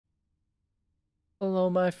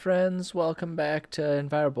Hello, my friends. Welcome back to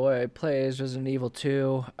EnviroBoy Plays Resident Evil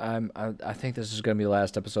 2. I think this is gonna be the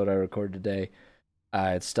last episode I record today.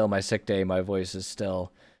 It's still my sick day. My voice is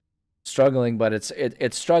still struggling, but it's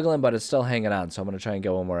struggling, but it's still hanging on. So I'm gonna try and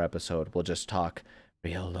get one more episode. We'll just talk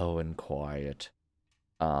real low and quiet.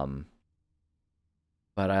 Um,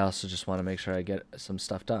 but I also just want to make sure I get some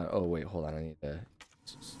stuff done. Oh wait, hold on. I need to.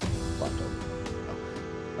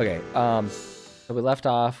 Okay. So we left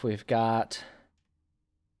off. We've got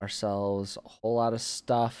ourselves a whole lot of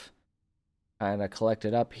stuff kind of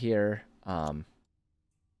collected up here. I'm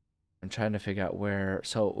trying to figure out where.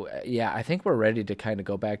 So yeah, I think we're ready to kind of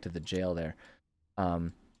go back to the jail there,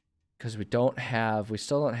 because we still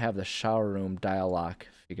don't have the shower room dial lock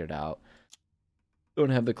figured out. Don't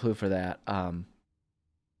have the clue for that.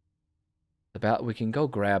 We can go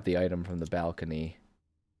grab the item from the balcony.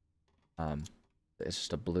 It's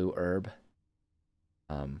just a blue herb.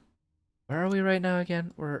 Where are we right now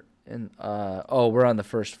again? We're in, oh, we're on the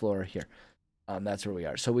first floor here. That's where we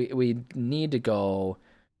are. So we need to go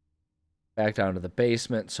back down to the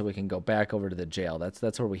basement so we can go back over to the jail.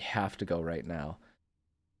 That's where we have to go right now.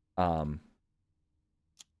 And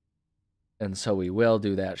so we will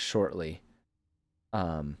do that shortly.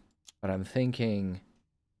 But I'm thinking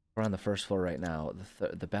we're on the first floor right now.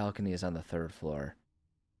 The balcony is on the third floor.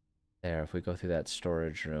 There, if we go through that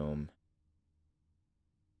storage room.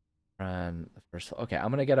 On the first floor. Okay, I'm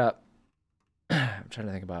gonna get up. I'm trying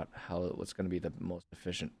to think about what's gonna be the most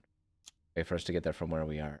efficient way for us to get there from where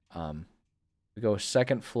we are. We go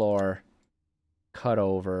second floor, cut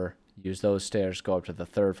over, use those stairs, go up to the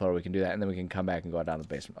third floor. We can do that, and then we can come back and go down to the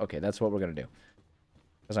basement. Okay, that's what we're gonna do.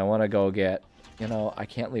 Because I want to go get, I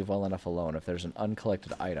can't leave well enough alone. If there's an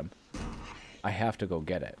uncollected item, I have to go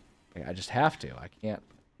get it. I just have to. I can't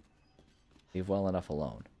leave well enough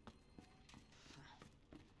alone.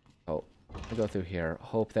 Oh, we'll go through here.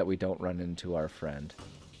 Hope that we don't run into our friend.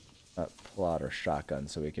 Pull out our shotgun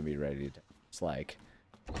so we can be ready to. It's like,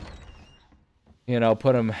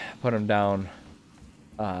 put him down,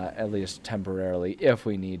 at least temporarily if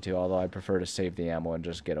we need to. Although I'd prefer to save the ammo and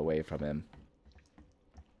just get away from him.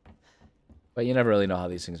 But you never really know how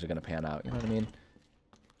these things are gonna pan out. You know what I mean?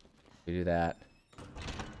 We do that.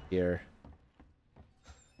 Here.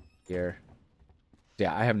 Here.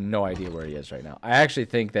 Yeah, I have no idea where he is right now. I actually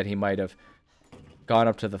think that he might have gone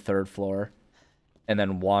up to the third floor and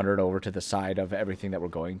then wandered over to the side of everything that we're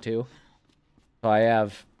going to. So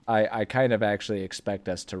I kind of actually expect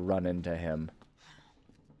us to run into him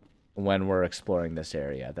when we're exploring this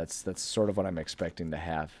area. That's sort of what I'm expecting to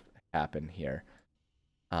have happen here.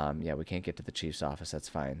 Yeah, we can't get to the chief's office. That's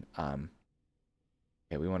fine.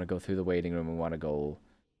 Okay, we want to go through the waiting room. We want to go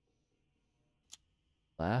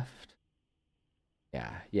left.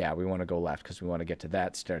 Yeah, we want to go left because we want to get to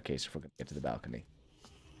that staircase if we're going to get to the balcony.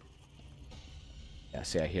 Yeah,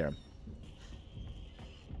 see, I hear him.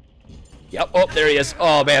 Yep, oh, there he is.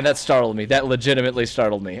 Oh, man, that startled me. That legitimately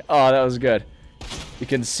startled me. Oh, that was good. You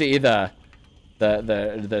can see the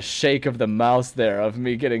shake of the mouse there of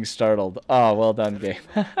me getting startled. Oh, well done, game.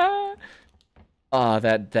 Oh,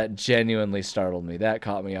 that genuinely startled me. That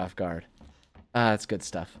caught me off guard. Ah, that's good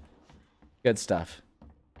stuff. Good stuff.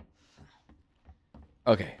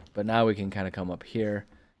 Okay, but now we can kind of come up here.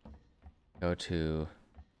 Go to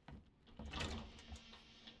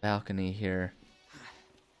balcony here.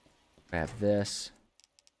 Grab this.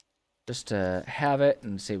 Just to have it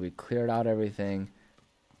and see we cleared out everything.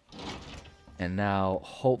 And now,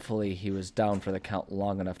 hopefully, he was down for the count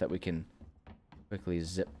long enough that we can quickly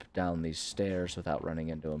zip down these stairs without running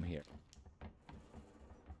into him here.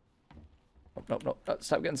 Oh, nope,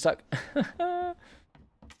 stop getting stuck.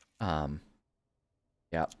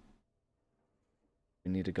 Yep.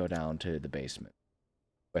 We need to go down to the basement.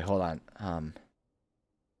 Wait, hold on.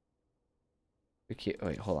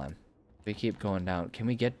 Wait, hold on. We keep going down. Can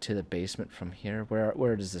we get to the basement from here?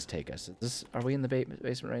 Where does this take us? Are we in the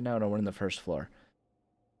basement right now? No, we're in the first floor.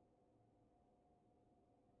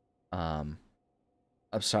 I'm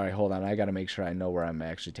sorry, hold on. I gotta make sure I know where I'm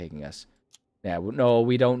actually taking us. Yeah, no,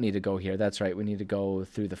 we don't need to go here. That's right. We need to go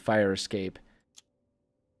through the fire escape.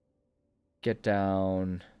 Get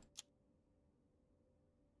down.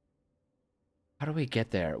 How do we get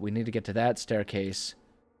there? We need to get to that staircase.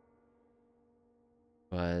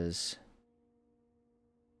 We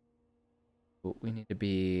need to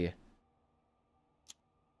be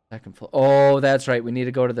second floor. Oh, that's right. We need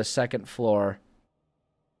to go to the second floor.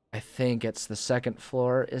 I think it's the second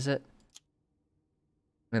floor, is it?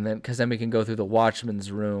 And then, because then we can go through the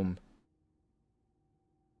watchman's room.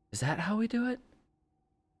 Is that how we do it?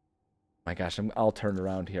 My gosh, I'll turn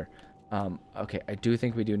around here. Okay, I do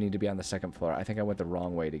think we do need to be on the second floor. I think I went the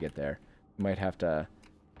wrong way to get there. We might have to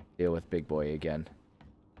deal with Big Boy again.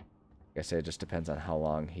 Like I say, it just depends on how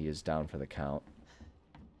long he is down for the count.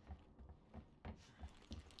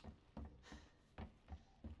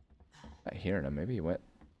 Not hearing him. Maybe he went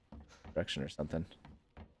direction or something.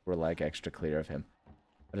 We're like extra clear of him.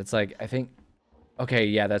 But it's like, I think... Okay,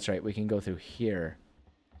 yeah, that's right. We can go through here.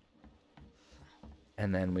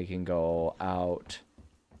 And then we can go out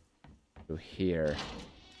through here.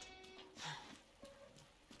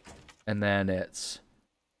 And then it's...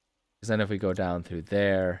 Because then if we go down through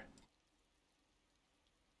there...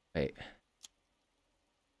 Wait.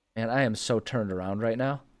 Man, I am so turned around right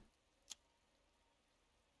now.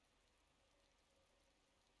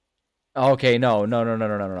 Okay, no.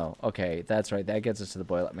 Okay, that's right. That gets us to the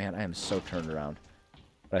boiler. Man, I am so turned around.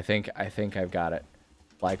 But I think I've got it.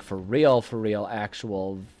 Like, for real,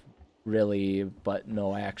 actual, really, but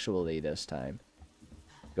no actually this time.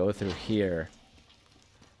 Go through here.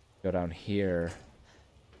 Go down here.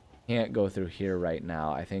 Can't go through here right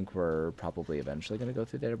now. I think we're probably eventually going to go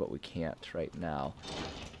through there, but we can't right now.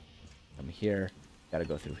 Come here. Gotta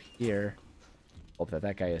go through here. Hope that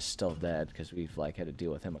that guy is still dead, because we've, like, had to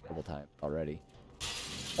deal with him a couple times already.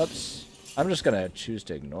 Oops. I'm just going to choose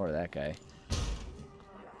to ignore that guy.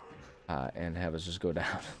 And have us just go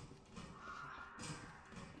down.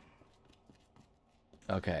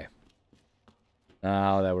 Okay.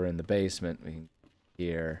 Now that we're in the basement, we can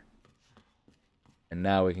here. And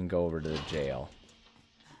now we can go over to the jail.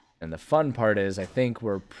 And the fun part is, I think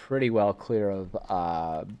we're pretty well clear of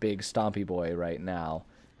Big Stompy Boy right now.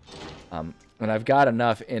 And I've got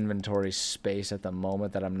enough inventory space at the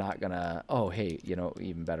moment that I'm not gonna... Oh, hey, you know,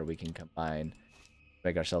 even better, we can combine.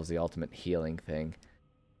 Make ourselves the ultimate healing thing.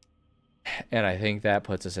 And I think that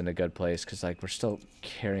puts us in a good place, because, like, we're still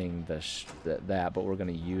carrying that, but we're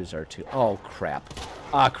going to use our two... Oh, crap.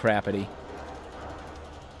 Ah, crappity.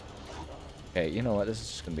 Okay, you know what? This is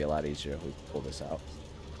just going to be a lot easier if we pull this out.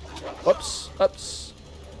 Whoops. Oops.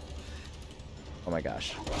 Oh, my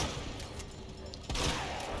gosh.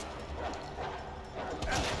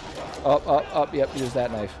 Up. Yep, use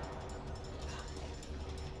that knife.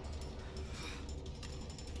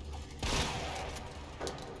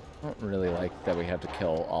 I don't really like that we have to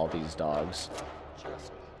kill all these dogs.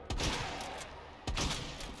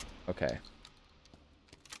 Okay.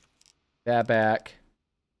 That back.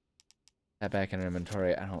 That back in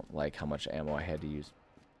inventory. I don't like how much ammo I had to use.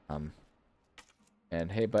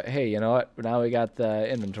 And hey, but hey, you know what? Now we got the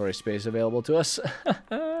inventory space available to us.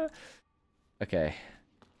 Okay.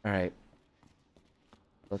 Alright.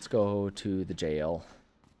 Let's go to the jail.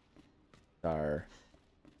 Our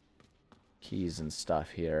keys and stuff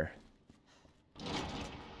here.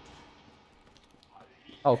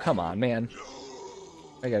 Oh, come on, man.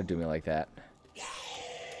 I gotta do me like that.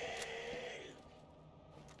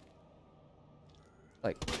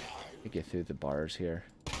 Like, get through the bars here.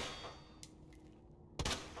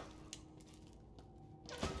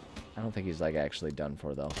 I don't think he's, like, actually done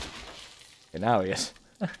for, though. Okay, now he is.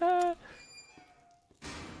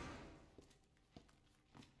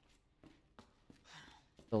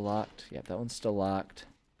 Still locked. Yep, that one's still locked.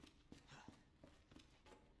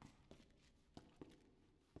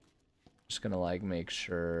 Just gonna, like, make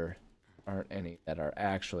sure there aren't any that are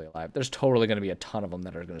actually alive. There's totally gonna be a ton of them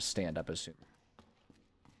that are gonna stand up as soon as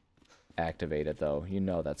activate it, though. You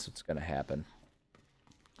know that's what's gonna happen.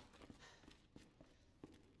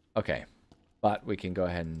 Okay, but we can go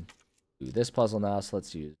ahead and do this puzzle now. So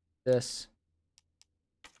let's use this,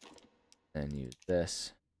 and use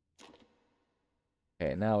this.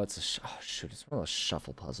 Okay, now it's a oh shoot, it's one of those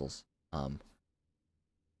shuffle puzzles. Okay,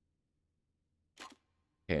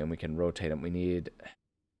 and we can rotate them. We need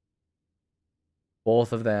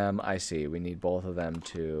both of them. I see. We need both of them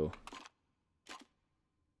to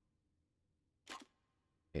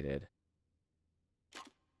rotated.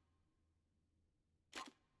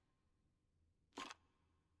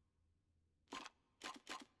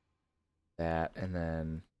 That, and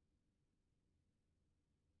then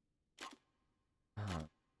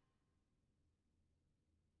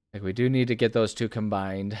like we do need to get those two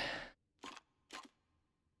combined.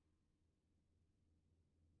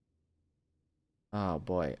 Oh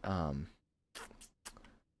boy.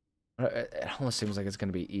 It almost seems like it's going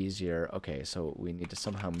to be easier. Okay, so we need to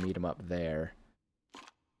somehow meet them up there.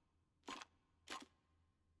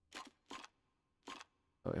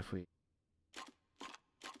 So if we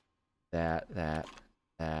that,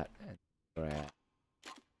 and grab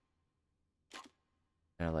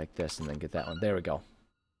there like this, and then get that one. There we go.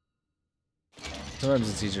 Sometimes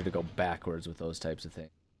it's easier to go backwards with those types of things.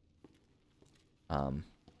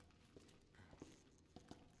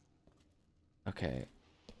 Okay.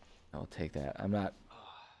 I'll take that. I'm not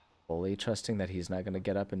fully trusting that he's not going to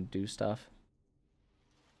get up and do stuff.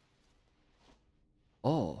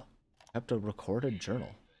 Oh, kept a recorded journal.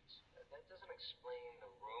 That doesn't explain the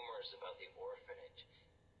rumors about the orphanage.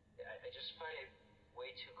 I just find it way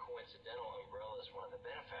too coincidental Umbrella's one of the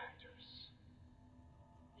benefactors.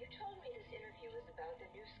 You told me this interview was about the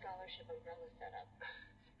new scholarship Umbrella set up.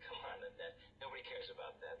 Come on, Annette. Nobody cares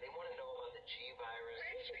about that. They want to know about the G virus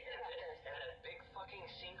and that big fucking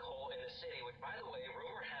sinkhole in the city, which, by the way,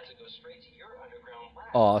 rumor has it goes straight to your underground lab.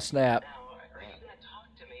 Oh, snap. Now, are you gonna talk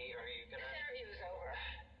to me, or are you gonna... This interview's over.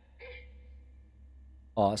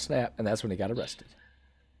 Oh, snap. And that's when he got arrested.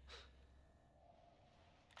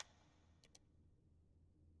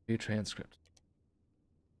 View transcript.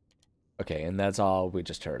 Okay, and that's all we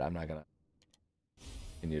just heard. I'm not gonna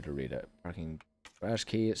continue to read it. Parking garage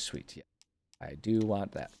key. Sweet. Yeah. I do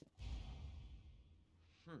want that.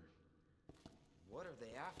 What are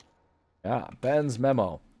they after? Yeah, Ben's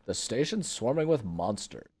memo. The station's swarming with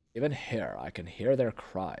monsters. Even here, I can hear their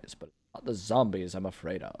cries, but it's not the zombies I'm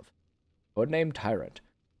afraid of. Codename Tyrant.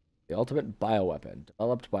 The ultimate bioweapon,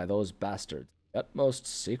 developed by those bastards. The utmost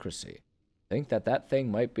secrecy. Think that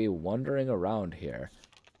thing might be wandering around here.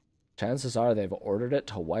 Chances are they've ordered it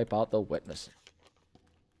to wipe out the witnesses.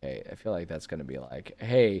 Okay, I feel like that's going to be like,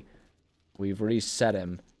 hey, we've reset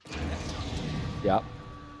him. Yep.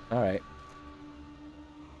 Alright.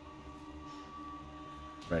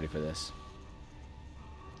 Ready for this.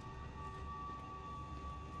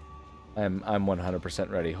 I'm 100%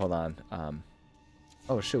 ready. Hold on.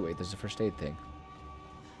 Oh shoot, wait, there's a first aid thing.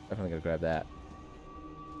 Definitely gonna grab that.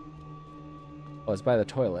 Oh, it's by the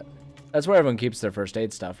toilet. That's where everyone keeps their first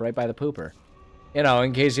aid stuff, right by the pooper. You know,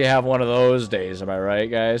 in case you have one of those days, am I right,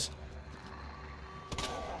 guys?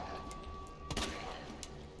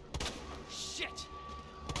 Shit!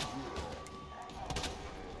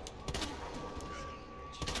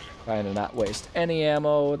 Trying to not waste any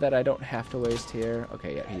ammo that I don't have to waste here.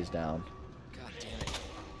 Okay, yeah, he's down. God damn it.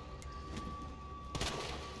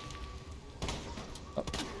 Oh,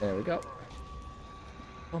 there we go.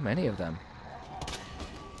 So many of them.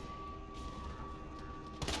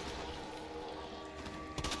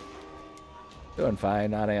 Doing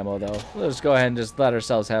fine, not ammo though. We'll just go ahead and just let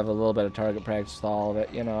ourselves have a little bit of target practice with all of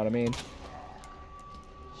it, you know what I mean?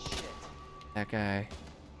 Shit. That guy.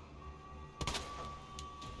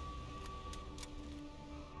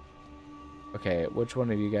 Okay, which one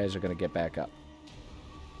of you guys are gonna get back up?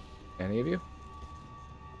 Any of you?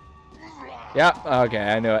 Yeah,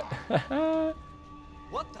 okay, I knew it.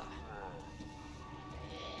 What the?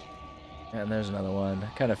 And there's another one. I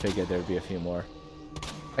kind of figured there'd be a few more.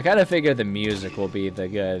 I kind of figured the music will be the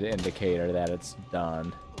good indicator that it's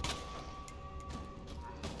done.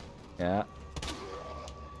 Yeah.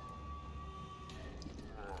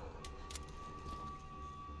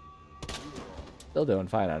 Still doing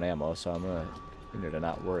fine on ammo, so I'm gonna continue to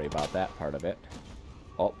not worry about that part of it.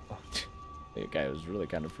 Oh, the guy was really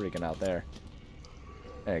kind of freaking out there.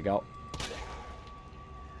 There you go.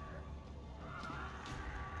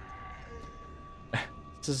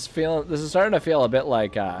 This is starting to feel a bit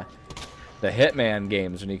like the Hitman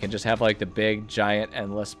games when you can just have like the big giant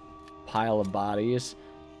endless pile of bodies.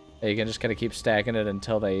 And you can just kind of keep stacking it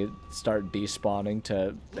until they start despawning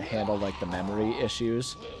to handle like the memory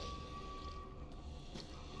issues.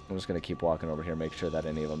 I'm just gonna keep walking over here, make sure that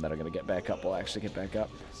any of them that are gonna get back up will actually get back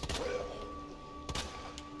up.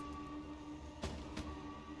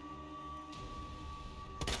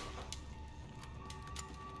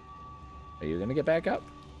 Are you gonna get back up?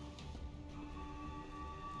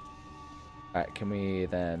 Alright, can we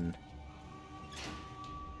then...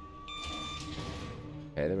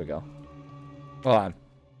 Okay, there we go. Hold on.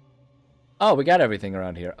 Oh, we got everything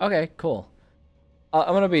around here. Okay, cool. I'm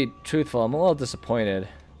gonna be truthful, I'm a little disappointed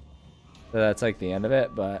that that's like the end of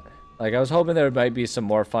it, but... Like, I was hoping there might be some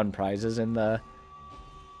more fun prizes in the...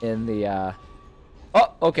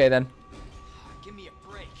 Oh, okay then. Give me a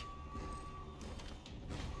break.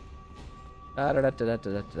 Da da da da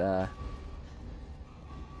da da da.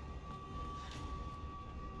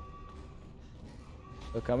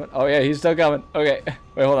 Still coming? Oh yeah, he's still coming. Okay.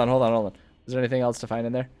 Wait, hold on. Is there anything else to find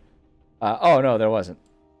in there? Oh no, there wasn't.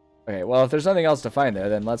 Okay, well if there's nothing else to find there,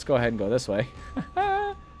 then let's go ahead and go this way.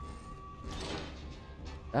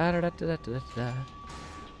 Da da da da da da da.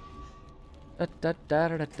 Da da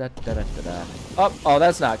da da da da da da. Oh,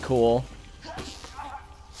 that's not cool.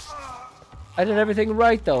 I did everything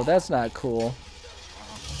right though. That's not cool.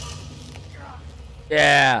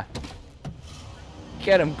 Yeah.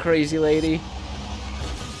 Get him, crazy lady.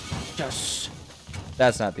 Yes.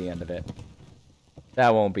 That's not the end of it.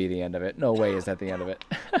 That won't be the end of it. No way is that the end of it.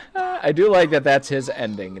 I do like that that's his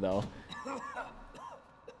ending, though.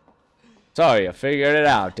 So you figured it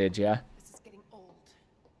out, did ya? This is getting old.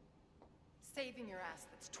 Saving your ass,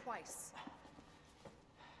 that's twice.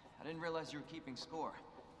 I didn't realize you were keeping score.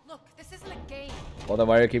 Look, this isn't a game. Well, then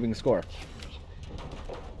why are you keeping score?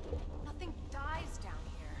 Nothing dies down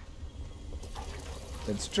here.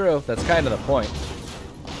 It's true. That's kind of the point.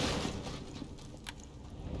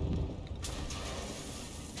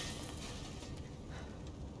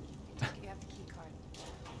 You have the key card.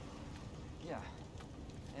 Yeah.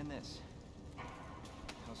 And this.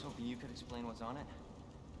 I was hoping you could explain what's on it.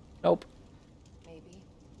 Nope. Maybe.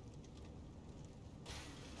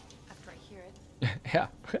 After I hear it. Yeah.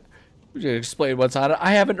 Would you explain what's on it?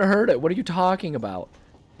 I haven't heard it. What are you talking about?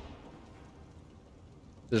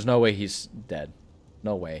 There's no way he's dead.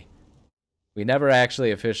 No way. We never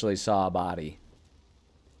actually officially saw a body.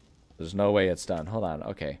 There's no way it's done. Hold on.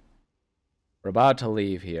 Okay. We're about to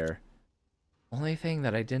leave here. Only thing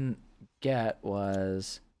that I didn't get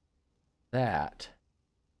was that.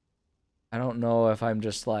 I don't know if I'm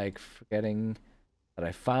just like forgetting that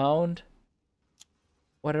I found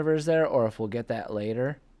whatever is there, or if we'll get that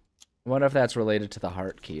later. I wonder if that's related to the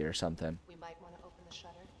heart key or something. We might want to open the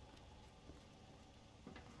shutter.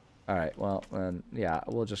 Alright, well, then, yeah,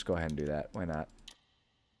 we'll just go ahead and do that. Why not?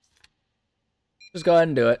 Just go ahead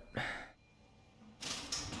and do it.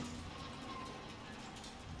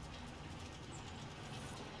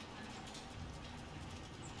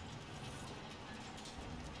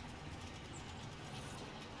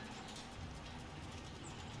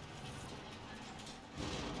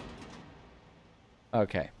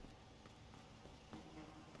 Okay.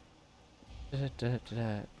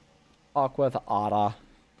 Talk with Ada.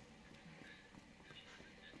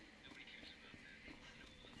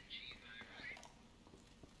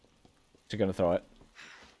 She's gonna throw it.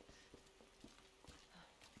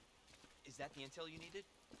 Is that the intel you needed?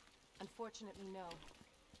 Unfortunately, no.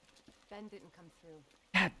 Ben didn't come through.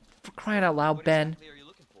 Yeah, for crying out loud, What Ben. exactly are you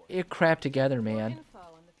looking for? Get your crap together, More man. info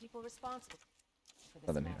on the people responsible for this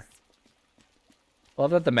Nothing mess. here.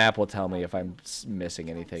 Love that the map will tell me if I'm missing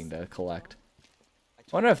anything to collect. I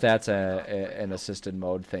wonder if that's an assisted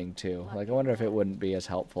mode thing too. Like, I wonder if it wouldn't be as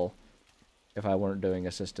helpful if I weren't doing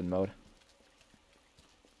assisted mode.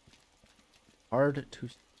 Hard to...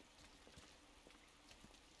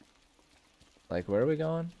 Like, where are we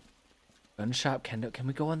going? Gun shop? Can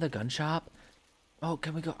we go in the gun shop? Oh,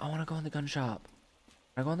 can we go? I want to go in the gun shop.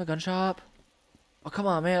 Can I go in the gun shop? Oh, come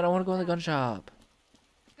on, man. I want to go in the gun shop.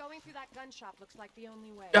 Going through that gun shop looks like the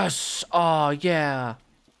only way. Yes! Oh, yeah.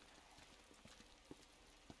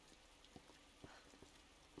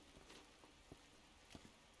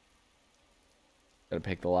 Gotta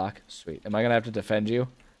pick the lock. Sweet. Am I gonna have to defend you?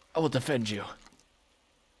 I will defend you.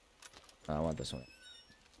 Oh, I want this one.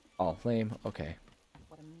 Oh, lame. Okay.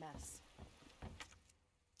 What a mess.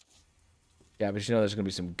 Yeah, but you know there's gonna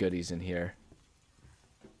be some goodies in here.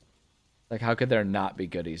 Like, how could there not be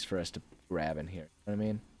goodies for us to grab in here? You know what I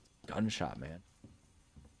mean? Gun shop, man.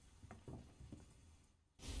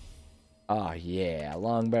 Oh, yeah.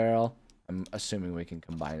 Long barrel. I'm assuming we can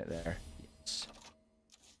combine it there. Yes.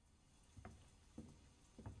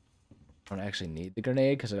 I don't actually need the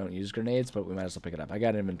grenade because I don't use grenades, but we might as well pick it up. I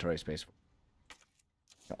got inventory space.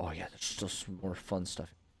 Oh, yeah. There's still some more fun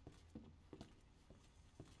stuff.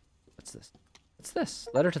 What's this? What's this?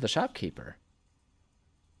 Letter to the shopkeeper.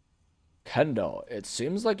 Kendo, it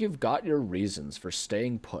seems like you've got your reasons for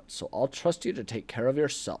staying put, so I'll trust you to take care of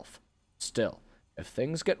yourself. Still, if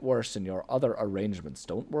things get worse and your other arrangements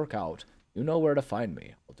don't work out, you know where to find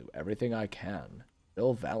me. I'll do everything I can.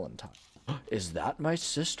 Bill Valentine. Is that my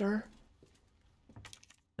sister?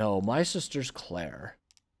 No, my sister's Claire.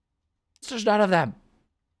 There's none of them.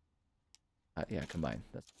 Yeah, combine.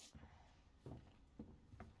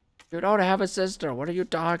 You don't have a sister. What are you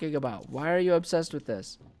talking about? Why are you obsessed with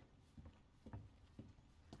this?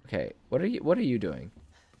 Okay, what are you doing?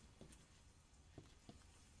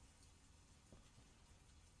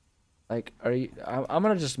 Like, are you... I'm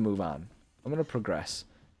gonna just move on. I'm gonna progress.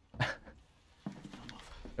 There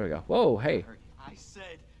we go. Whoa, hey. I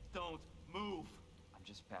said don't move. I'm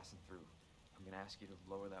just passing through. I'm gonna ask you to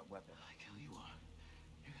lower that weapon. Like hell you are.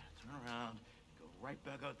 You're gonna turn around, go right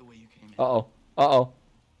back out the way you came in. Uh-oh. Uh-oh.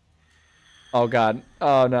 Oh, God.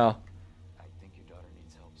 Oh, no. I think your daughter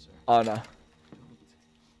needs help, sir. Oh, no. Don't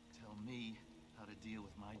tell me how to deal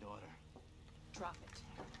with my daughter. Drop it.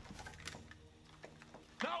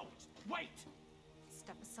 No! Wait!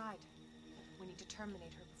 Step aside. We need to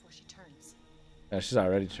terminate her before she turns. Yeah, she's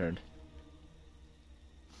already turned.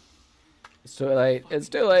 It's too late. It's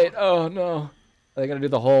too late. Oh, no. Are they gonna do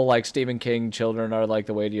the whole like Stephen King children are like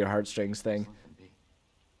the way to your heartstrings thing?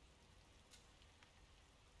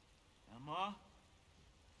 Emma?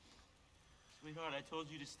 Sweetheart, I told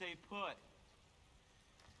you to stay put.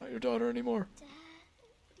 Not your daughter anymore.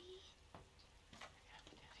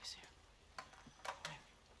 Daddy's here.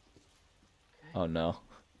 Oh no.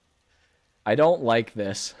 I don't like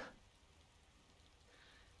this.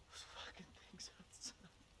 Those fucking things outside.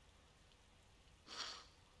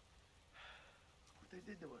 What they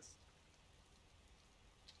did to us.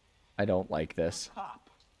 I don't like this. Cop.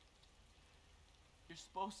 You're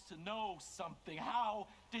supposed to know something. How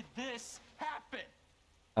did this happen?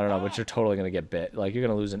 I don't know, but you're totally gonna get bit. Like, you're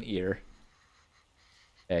gonna lose an ear.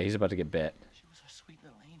 Yeah, he's about to get bit. She was our sweet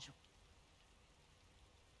little angel.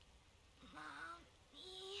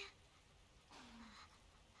 Mommy.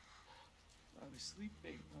 Mommy, sleep,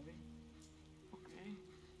 big mommy. Okay?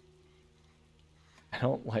 I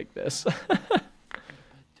don't like this. Go to bed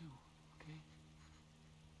too, okay?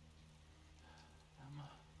 Emma.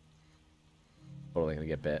 Totally gonna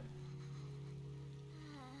get bit.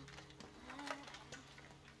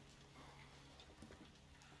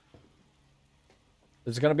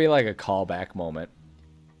 There's gonna be like a callback moment.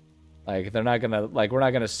 Like, they're not gonna, like, we're not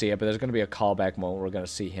gonna see it, but there's gonna be a callback moment where we're gonna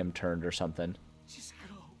see him turned or something. Just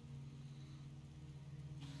go.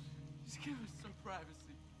 Just give us some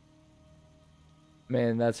privacy.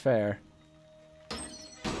 Man, that's fair.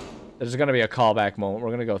 There's gonna be a callback moment.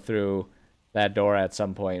 We're gonna go through that door at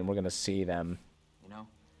some point, and we're gonna see them. You know,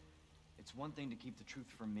 it's one thing to keep the truth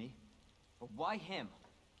from me, but why him?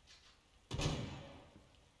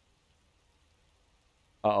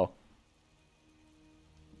 Uh-oh.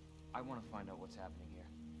 I want to find out what's happening here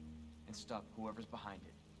and stop whoever's behind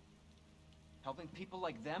it. Helping people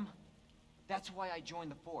like them? That's why I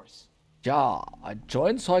joined the force. Yeah, I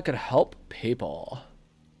joined so I could help people.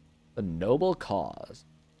 The noble cause.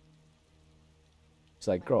 It's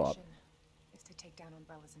like, grow up. My mission is to take down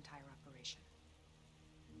Umbrella's entire operation.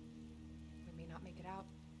 We may not make it out.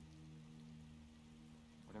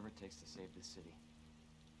 Whatever it takes to save this city.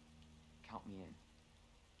 Count me in.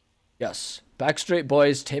 Yes, Backstreet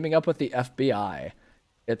Boys teaming up with the FBI.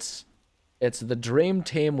 It's the dream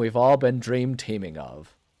team we've all been dream teaming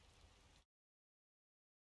of.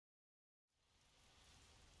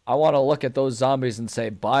 I want to look at those zombies and say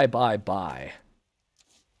bye, bye, bye.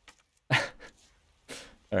 All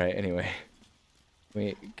right, anyway.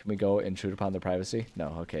 Can we go intrude upon their privacy? No,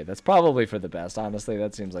 okay. That's probably for the best. Honestly,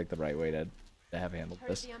 that seems like the right way to have handled Heard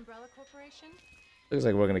this. the Umbrella Corporation? Looks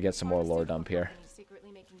like we're going to get some more lore Pharmaceutical dump here. company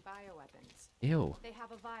secretly making bioweapons. Ew. They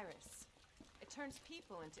have a virus. It turns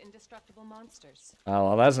people into indestructible monsters. Oh,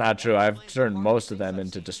 well, that's not true. I've turned most of them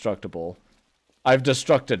into destructible. I've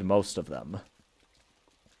destructed most of them.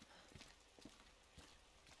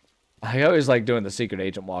 I always like doing the secret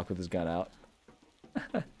agent walk with his gun out.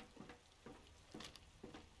 And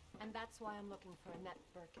that's why I'm looking for Annette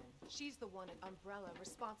Birkin. She's the one at Umbrella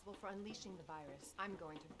responsible for unleashing the virus. I'm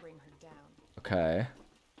going to bring her down. Okay.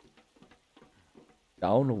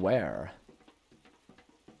 Down where?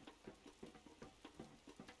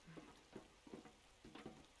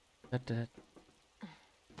 I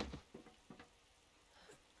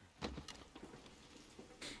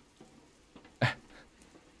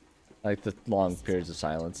like the long periods of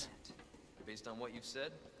silence. Based on what you've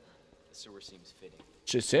said, the sewer seems fitting.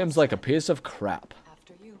 She seems like a piece of crap.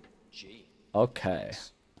 After you. Gee. Okay.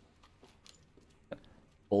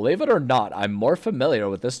 Believe it or not, I'm more familiar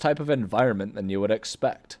with this type of environment than you would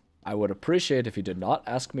expect. I would appreciate if you did not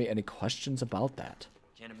ask me any questions about that.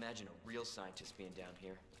 Can't imagine a real scientist being down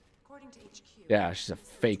here. According to HQ. Yeah, she's a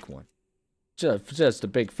fake one. Just a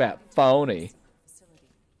big fat phony.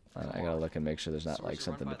 I gotta look and make sure there's not like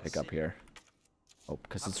something to pick up here. Oh,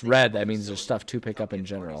 because it's red, that means there's stuff to pick up in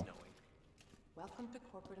general. Welcome to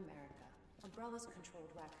corporate America. Umbrella's controlled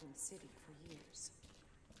Raccoon City for years.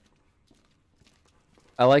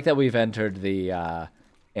 I like that we've entered the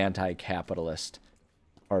anti-capitalist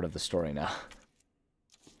part of the story now.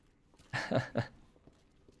 I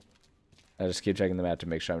just keep checking the map to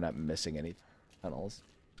make sure I'm not missing any tunnels.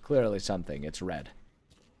 Clearly something. It's red.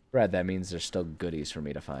 Red, that means there's still goodies for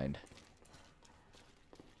me to find.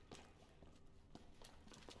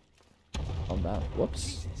 Calm down.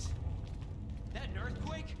 Whoops. Jesus. That an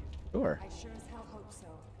earthquake? Sure. I sure as hell hope so.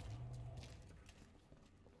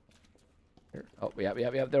 Here. Oh,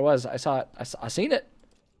 yep. There was. I saw it. I seen it.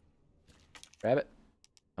 Grab it.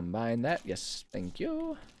 Combine that. Yes, thank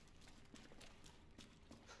you.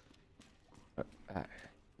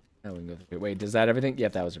 Now we can go through. Wait, is that everything?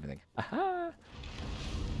 Yep, that was everything. Aha!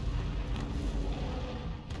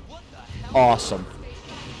 What the hell? Awesome.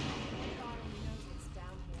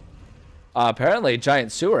 apparently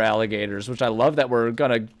giant sewer alligators, which I love that we're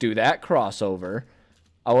gonna do that crossover.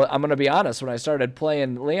 I'm gonna be honest, when I started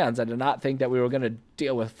playing Leon's, I did not think that we were gonna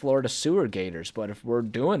deal with Florida sewer gators, but if we're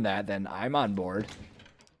doing that, then I'm on board.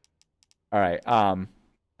 Alright, how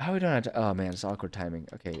are we doing? Oh man, it's awkward timing.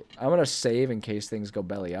 Okay, I'm gonna save in case things go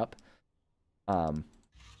belly up.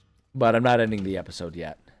 But I'm not ending the episode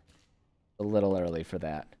yet. A little early for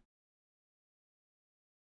that.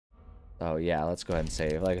 So yeah, let's go ahead and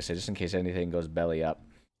save. Like I said, just in case anything goes belly up.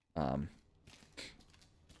 But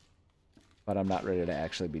I'm not ready to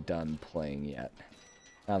actually be done playing yet.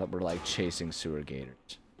 Now that we're like chasing sewer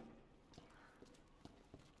gators.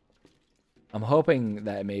 I'm hoping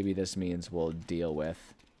that maybe this means we'll deal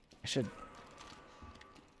with... I should...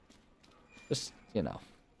 just, you know,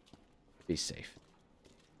 be safe.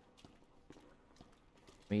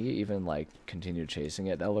 Me even like continue chasing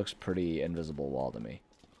it. That looks pretty invisible wall to me.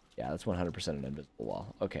 Yeah, that's 100% an invisible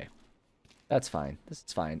wall. Okay. That's fine. This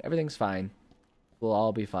is fine. Everything's fine. We'll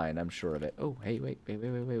all be fine. I'm sure of it. Oh, hey, wait.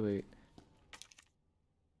 Yeah,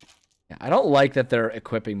 I don't like that they're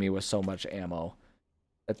equipping me with so much ammo.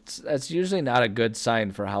 That's usually not a good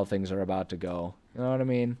sign for how things are about to go. You know what I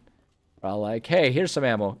mean? Well, like, hey, here's some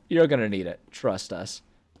ammo. You're gonna need it. Trust us.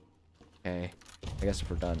 Okay. I guess if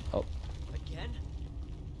we're done. Oh. Again?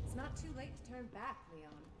 It's not too late to turn back,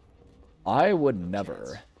 Leon. I would No never.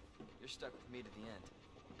 chance. You're stuck with me to the end.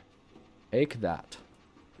 Take that.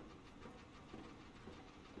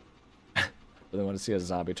 Really want to see a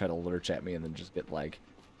zombie try to lurch at me and then just get, like,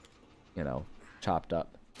 you know, chopped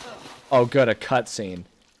up. Oh, good, a cutscene.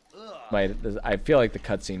 I feel like the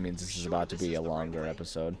cutscene means this is about to be a longer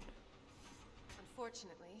episode.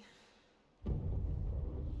 Unfortunately.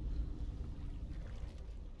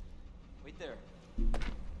 Wait there.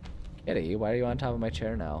 Kitty, why are you on top of my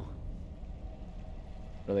chair now?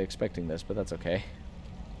 Really expecting this, but that's okay.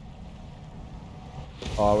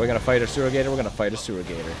 Oh, we're gonna fight a sewer gator? We're gonna fight a sewer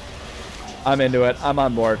gator. I'm into it. I'm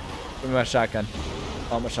on board. Give me my shotgun.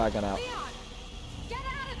 Oh, my shotgun out. Leon! Get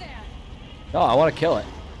out of there! No, I want to kill it.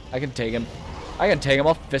 I can take him.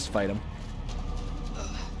 I'll fist fight him.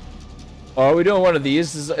 Oh, are we doing one of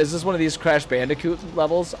these? Is this one of these Crash Bandicoot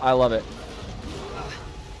levels? I love it.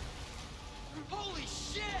 Holy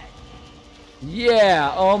shit!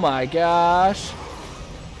 Yeah! Oh my gosh!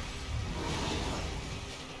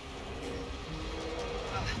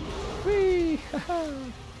 Whee!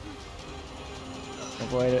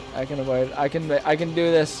 Avoid it. I can avoid it. I can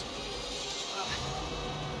do this.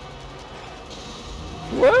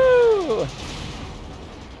 Woo!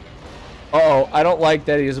 Uh-oh, I don't like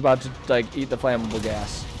that he's about to, like, eat the flammable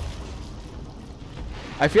gas.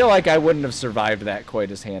 I feel like I wouldn't have survived that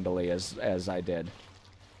quite as handily as I did.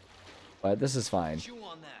 But this is fine. Chew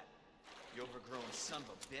on that, you overgrown son of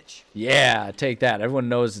a bitch. Yeah, take that. Everyone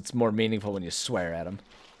knows it's more meaningful when you swear at them.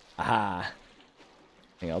 Aha.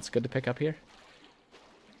 Anything else good to pick up here?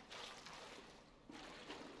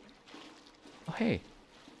 Oh, hey.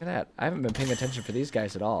 Look at that. I haven't been paying attention for these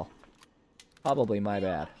guys at all. Probably my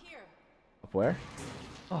bad. Up here. Up where?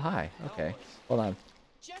 Oh, hi. Okay. Hold on.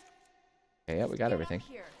 Just Okay, yeah, we got get everything. up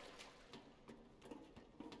here.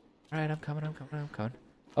 Alright, I'm coming.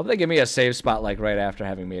 Hope they give me a save spot, like, right after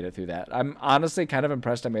having made it through that. I'm honestly kind of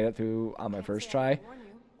impressed I made it through on my Can't first say I try. can warn you.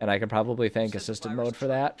 And I can probably thank Says assistant virus mode for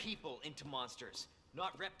turned that. People into monsters,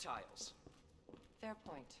 not reptiles. Fair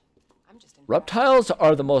point. I'm just impressed. Reptiles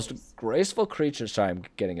are the most graceful creatures. Sorry, I'm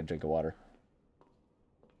getting a drink of water.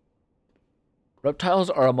 Reptiles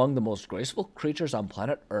are among the most graceful creatures on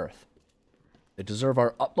planet Earth. They deserve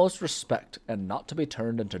our utmost respect and not to be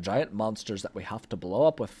turned into giant monsters that we have to blow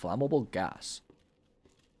up with flammable gas.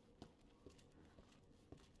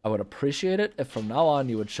 I would appreciate it if from now on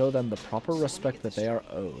you would show them the proper respect that they are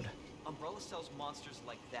owed. Umbrella sells monsters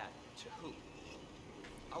like that to who?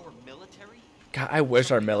 Our military? God, I wish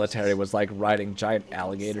our military was like riding giant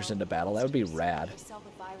alligators into battle. That would be rad. They sell the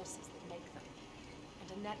viruses that make them.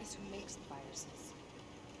 And Annette is who makes the viruses.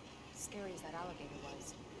 As scary as that alligator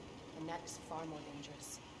was, Annette is far more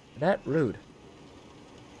dangerous. That rude.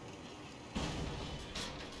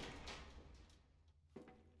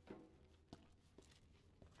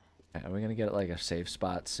 Okay, are we gonna get like a safe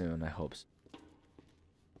spot soon? I hope so.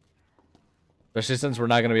 Especially since we're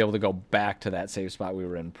not gonna be able to go back to that safe spot we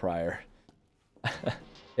were in prior.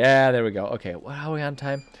 Yeah, there we go. Okay, what are we on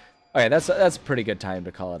time? Okay, that's a pretty good time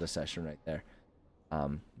to call it a session right there. We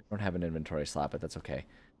don't have an inventory slot, but that's okay.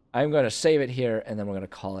 I'm going to save it here, and then we're going to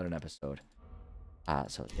call it an episode.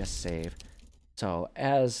 So yes, save. So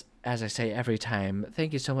as I say every time,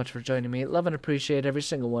 thank you so much for joining me. Love and appreciate every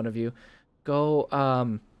single one of you. Go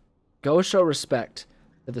show respect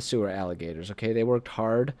to the sewer alligators. Okay, they worked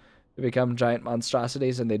hard They become giant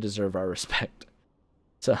monstrosities, and they deserve our respect.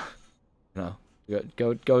 So, go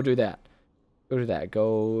do that. Go do that.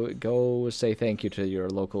 Go say thank you to your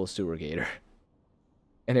local sewer gator.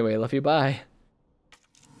 Anyway, love you. Bye.